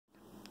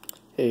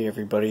Hey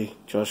everybody,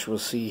 Joshua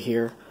C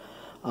here.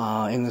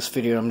 In this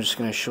video I'm just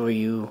going to show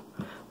you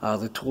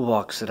the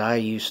toolbox that I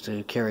used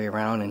to carry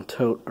around and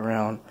tote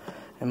around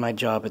in my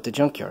job at the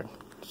junkyard.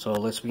 So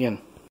let's begin.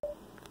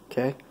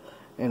 Okay,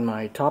 in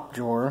my top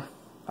drawer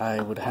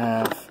I would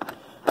have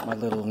my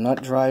little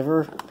nut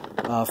driver,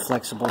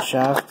 flexible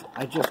shaft.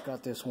 I just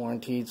got this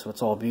warranted, so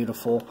it's all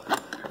beautiful.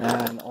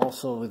 And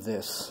also with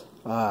this,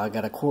 I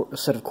got a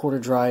set of quarter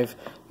drive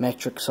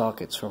metric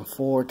sockets from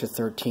 4 to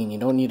 13. You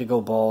don't need to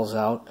go balls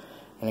out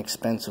and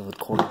expensive with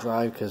quarter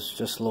drive because it's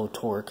just low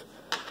torque.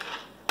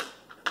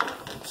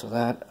 So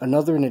that.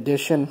 Another in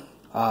addition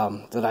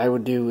that I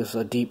would do is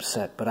a deep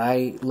set, but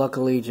I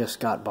luckily just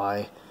got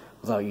by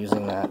without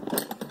using that.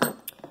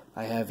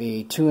 I have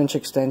a 2-inch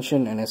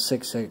extension and a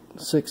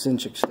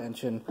 6-inch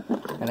extension,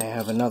 and I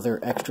have another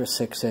extra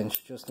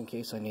 6-inch just in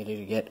case I needed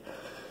to get,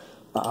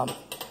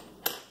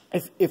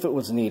 if it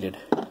was needed.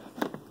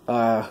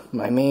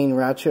 My main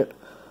ratchet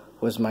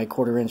was my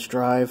 1/4-inch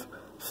drive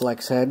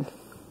flex head.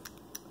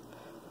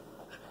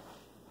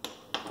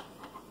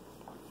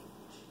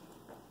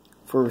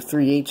 For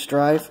 3/8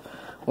 drive,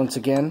 once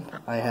again,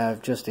 I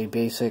have just a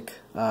basic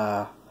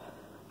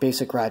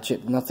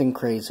ratchet, nothing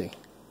crazy.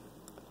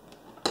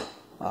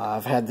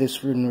 I've had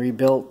this one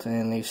rebuilt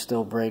and they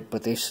still break,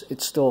 but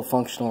it's still a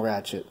functional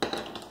ratchet,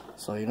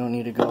 so you don't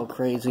need to go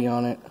crazy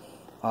on it.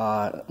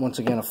 Once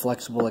again, a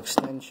flexible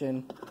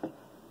extension,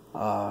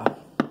 more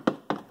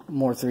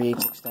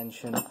 3/8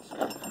 extension,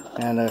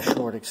 and a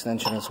short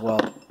extension as well.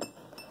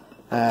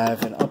 I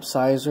have an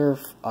upsizer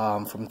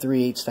from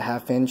 3/8 to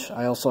 1/2 inch.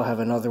 I also have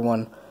another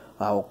one,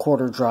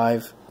 quarter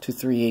drive to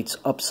 3/8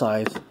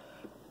 upsize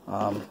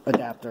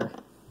adapter,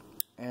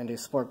 and a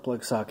spark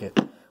plug socket,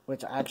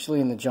 which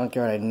actually in the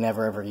junkyard I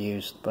never ever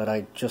used, but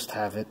I just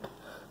have it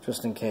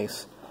just in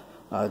case.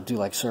 Do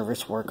like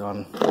service work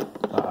on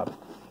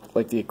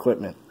like the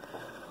equipment.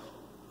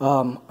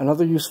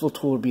 Another useful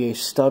tool would be a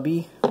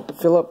stubby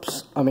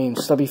Phillips and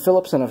a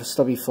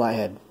stubby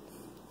flathead.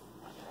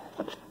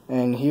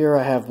 And here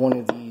I have one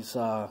of these,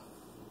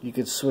 you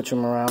could switch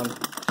them around.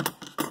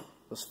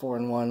 Those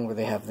 4-in-1 where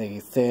they have the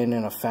thin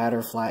and a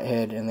fatter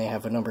flathead, and they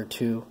have a number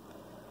 2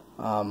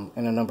 and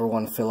a number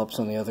 1 Phillips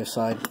on the other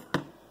side.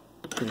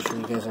 Pretty sure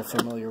you guys are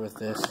familiar with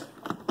this.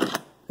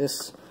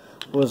 This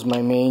was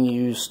my main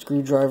used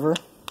screwdriver.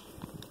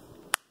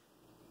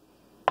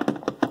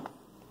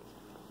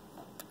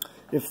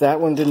 If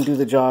that one didn't do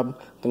the job,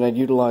 then I'd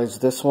utilize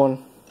this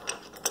one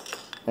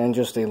and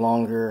just a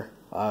longer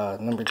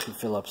number 2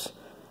 Phillips.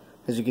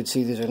 As you can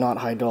see, these are not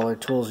high-dollar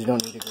tools. You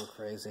don't need to go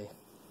crazy.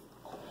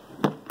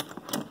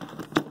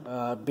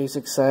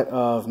 Basic set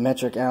of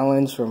metric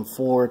Allens from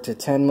 4 to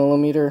 10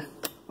 millimeter.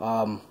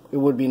 It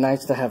would be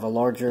nice to have a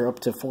larger up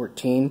to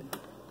 14,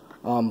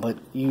 but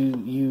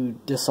you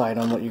decide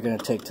on what you're going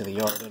to take to the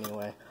yard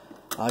anyway.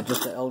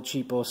 Just a El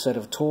Cheapo set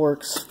of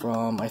Torx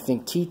from I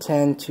think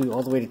T10 to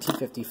all the way to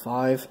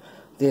T55.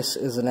 This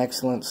is an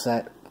excellent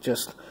set.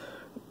 Just,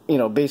 you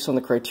know, based on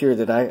the criteria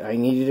that I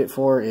needed it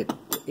for, it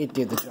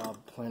did the job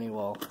plenty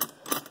well.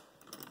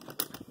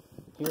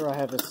 Here I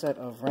have a set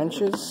of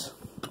wrenches,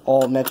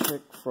 all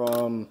metric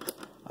from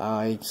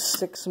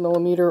 6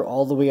 millimeter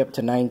all the way up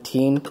to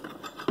 19.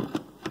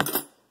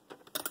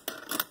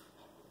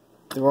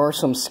 There are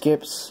some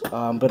skips,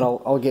 but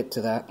I'll get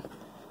to that.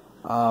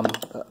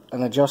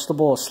 An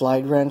adjustable, a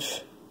slide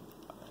wrench,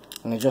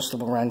 an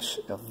adjustable wrench,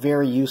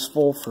 very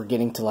useful for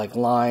getting to like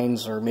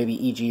lines or maybe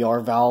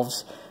EGR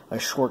valves, a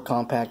short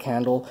compact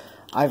handle.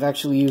 I've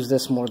actually used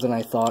this more than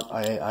I thought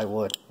I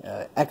would.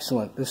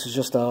 Excellent. This is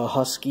just a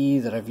Husky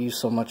that I've used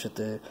so much that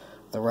the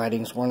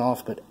writing's worn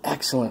off, but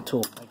excellent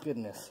tool, my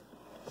goodness.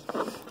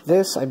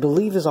 This, I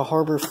believe, is a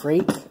Harbor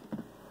Freight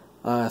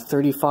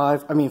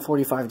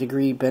 45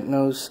 degree bent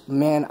nose.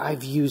 Man,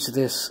 I've used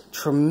this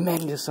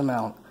tremendous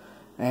amount.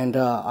 And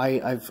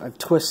I've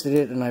twisted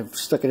it and I've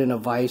stuck it in a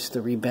vise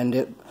to rebend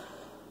it.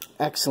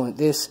 Excellent.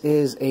 This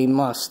is a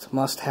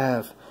must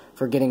have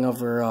for getting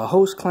over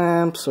hose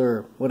clamps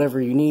or whatever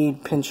you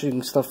need,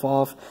 pinching stuff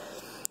off.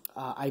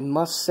 I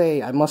must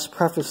say, I must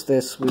preface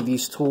this with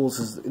these tools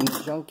is in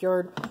the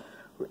junkyard.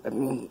 I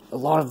mean, a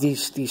lot of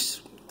these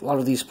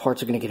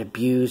parts are going to get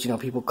abused. You know,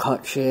 people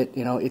cut shit.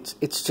 You know,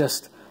 it's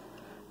just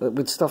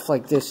with stuff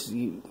like this,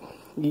 you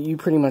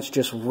pretty much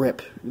just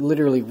rip,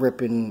 literally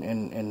rip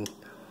and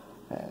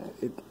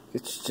it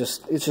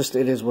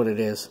is what it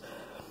is.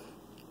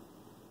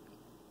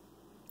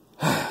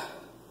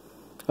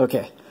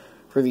 Okay,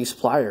 for these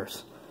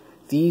pliers,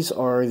 these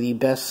are the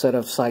best set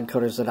of side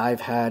cutters that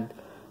I've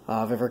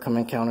ever come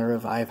encounter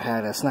of. I've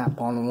had a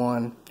snap-on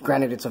one.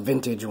 Granted, it's a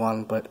vintage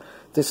one, but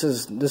this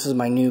is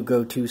my new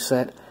go-to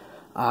set.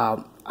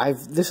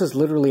 This is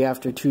literally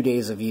after 2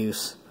 days of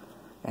use,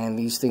 and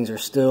these things are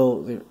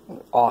they're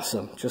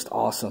awesome, just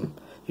awesome.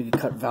 You can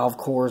cut valve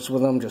cores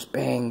with them, just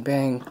bang,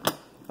 bang.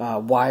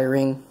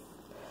 Wiring.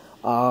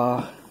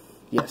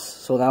 Yes,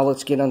 so now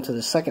let's get onto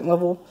the second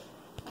level.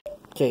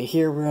 Okay,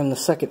 here we're on the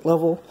second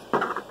level.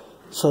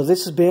 So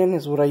this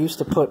is what I used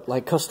to put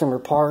like customer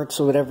parts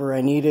or whatever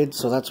I needed,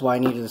 so that's why I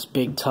needed this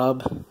big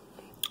tub.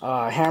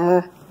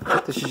 Hammer,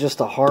 This is just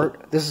a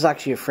heart. This is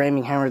actually a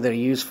framing hammer that I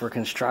use for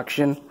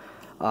construction.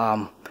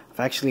 I've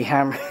actually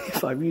hammered,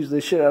 if I've used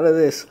the shit out of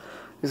this.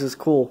 This is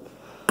cool.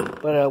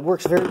 But it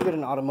works very good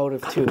in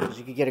automotive too, because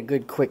you can get a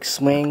good quick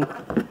swing.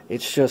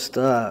 It's just,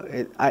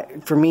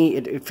 for me,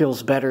 it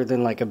feels better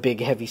than like a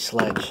big heavy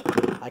sledge.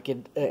 I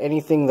could,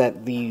 anything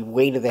that the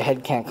weight of the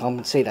head can't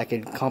compensate, I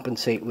could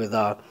compensate with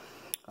a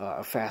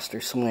faster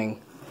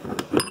swing.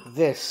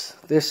 This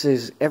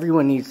is,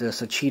 everyone needs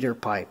this, a cheater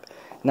pipe.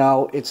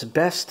 Now, it's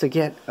best to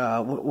get,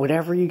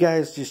 whatever you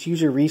guys, just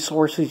use your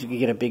resources. You can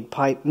get a big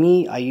pipe.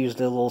 Me, I used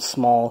a little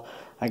small,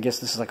 I guess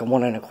this is like a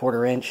 1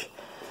 1/4 inch.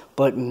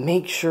 But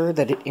make sure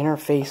that it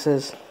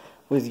interfaces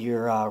with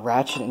your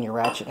ratchet and your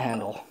ratchet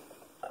handle.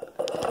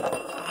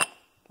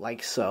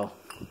 Like so.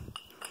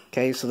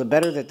 Okay, so the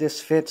better that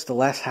this fits, the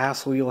less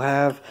hassle you'll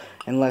have,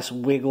 and less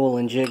wiggle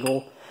and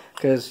jiggle.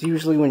 Because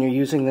usually when you're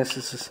using this,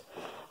 this is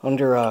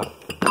under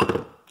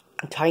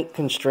tight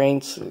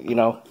constraints, you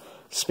know,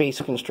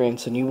 space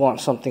constraints, and you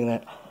want something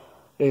that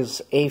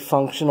is A,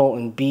 functional,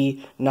 and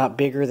B, not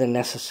bigger than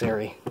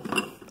necessary.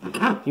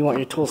 You want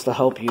your tools to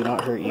help you,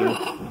 not hurt you.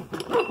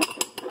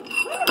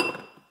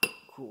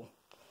 Cool.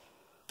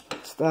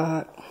 What's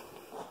that?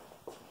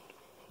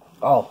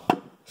 Oh,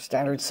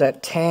 standard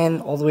set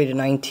 10 all the way to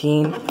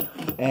 19.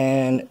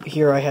 And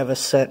here I have a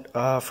set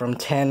from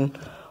 10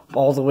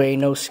 all the way,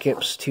 no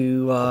skips,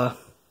 to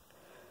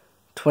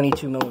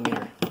 22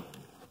 millimeter.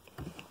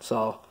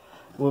 So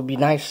it would be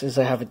nice as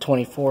I have a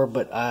 24,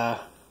 but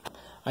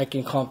I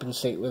can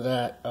compensate with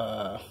that.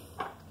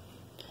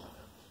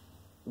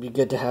 Be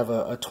good to have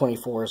a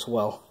 24 as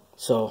well.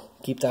 So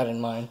keep that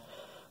in mind.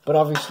 But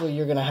obviously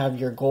you're going to have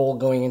your goal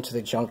going into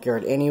the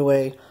junkyard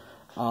anyway.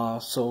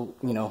 So,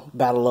 you know,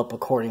 battle up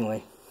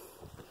accordingly.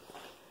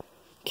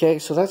 Okay,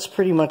 so that's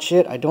pretty much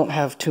it. I don't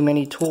have too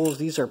many tools.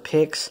 These are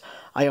picks.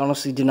 I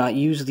honestly did not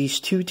use these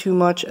too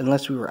much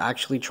unless we were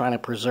actually trying to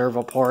preserve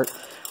a part.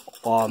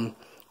 Or,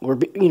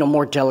 you know,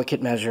 more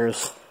delicate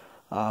measures.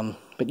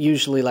 But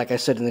usually, like I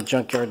said, in the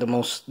junkyard,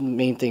 the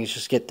main thing is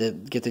just get the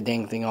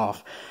dang thing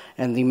off.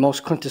 And the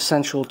most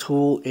quintessential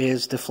tool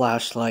is the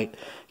flashlight.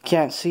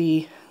 Can't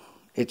see,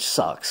 it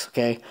sucks,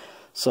 okay?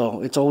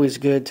 So it's always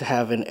good to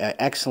have an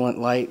excellent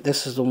light.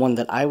 This is the one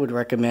that I would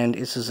recommend.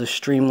 This is a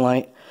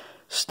Streamlight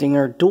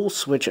Stinger dual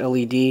switch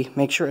LED.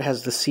 Make sure it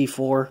has the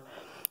C4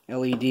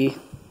 LED.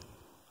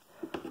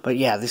 But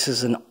yeah, this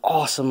is an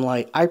awesome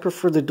light. I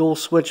prefer the dual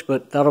switch,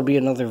 but that'll be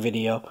another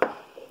video.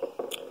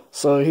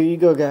 So here you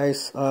go,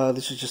 guys.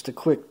 This is just a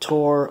quick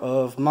tour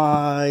of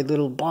my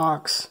little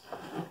box.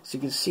 As you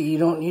can see, you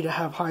don't need to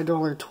have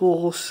high-dollar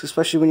tools,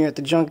 especially when you're at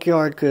the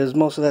junkyard, because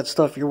most of that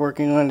stuff you're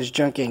working on is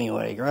junk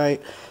anyway,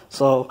 right?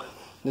 So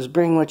just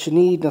bring what you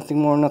need, nothing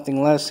more,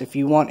 nothing less. If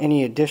you want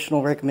any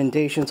additional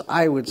recommendations,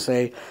 I would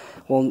say,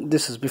 well,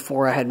 this is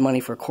before I had money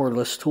for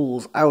cordless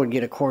tools. I would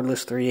get a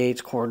cordless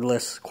 3/8,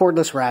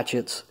 cordless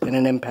ratchets, and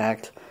an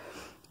impact.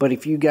 But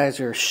if you guys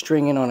are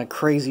stringing on a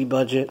crazy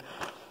budget,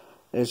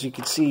 as you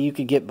can see, you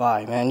could get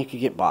by, man. You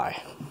could get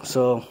by.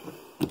 So,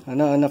 I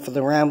know enough of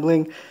the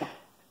rambling.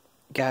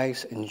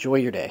 Guys, enjoy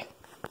your day.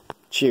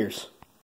 Cheers.